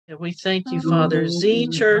And we thank you, Father. Z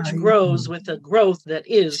Church grows with a growth that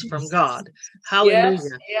is from God.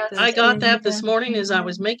 Hallelujah. Yes. I got that this morning as I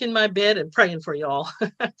was making my bed and praying for y'all.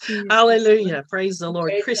 Hallelujah. Praise the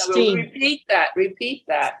Lord. Christine. Repeat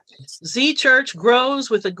that. Z Church grows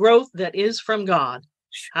with a growth that is from God.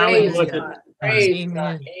 Hallelujah.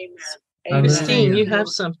 Amen. Christine, you have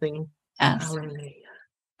something. Yes. Hallelujah.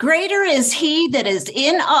 Greater is he that is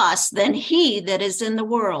in us than he that is in the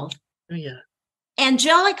world. Hallelujah.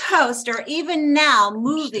 Angelic hosts are even now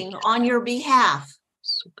moving on your behalf.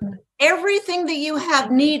 Everything that you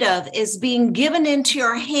have need of is being given into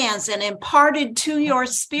your hands and imparted to your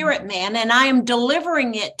spirit man, and I am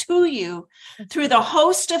delivering it to you through the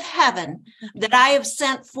host of heaven that I have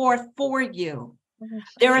sent forth for you.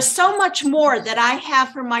 There is so much more that I have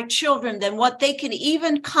for my children than what they can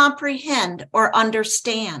even comprehend or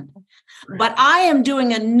understand. But I am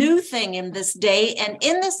doing a new thing in this day and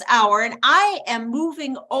in this hour, and I am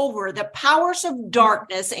moving over the powers of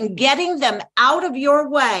darkness and getting them out of your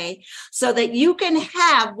way so that you can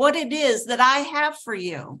have what it is that I have for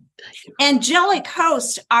you. Angelic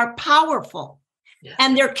hosts are powerful,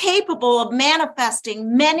 and they're capable of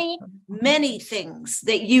manifesting many, many things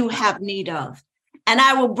that you have need of. And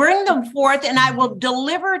I will bring them forth, and I will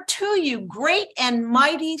deliver to you great and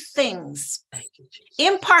mighty things.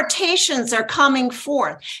 Impartations are coming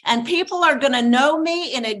forth, and people are going to know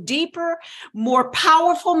me in a deeper, more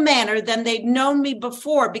powerful manner than they've known me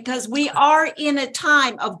before, because we are in a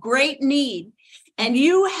time of great need. And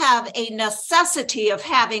you have a necessity of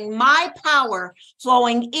having my power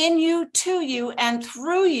flowing in you, to you, and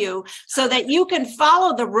through you, so that you can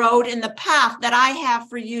follow the road and the path that I have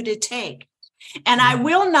for you to take. And I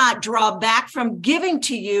will not draw back from giving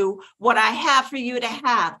to you what I have for you to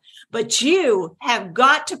have. But you have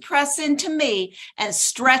got to press into me and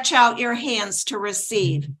stretch out your hands to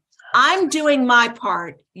receive. I'm doing my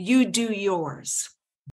part. You do yours.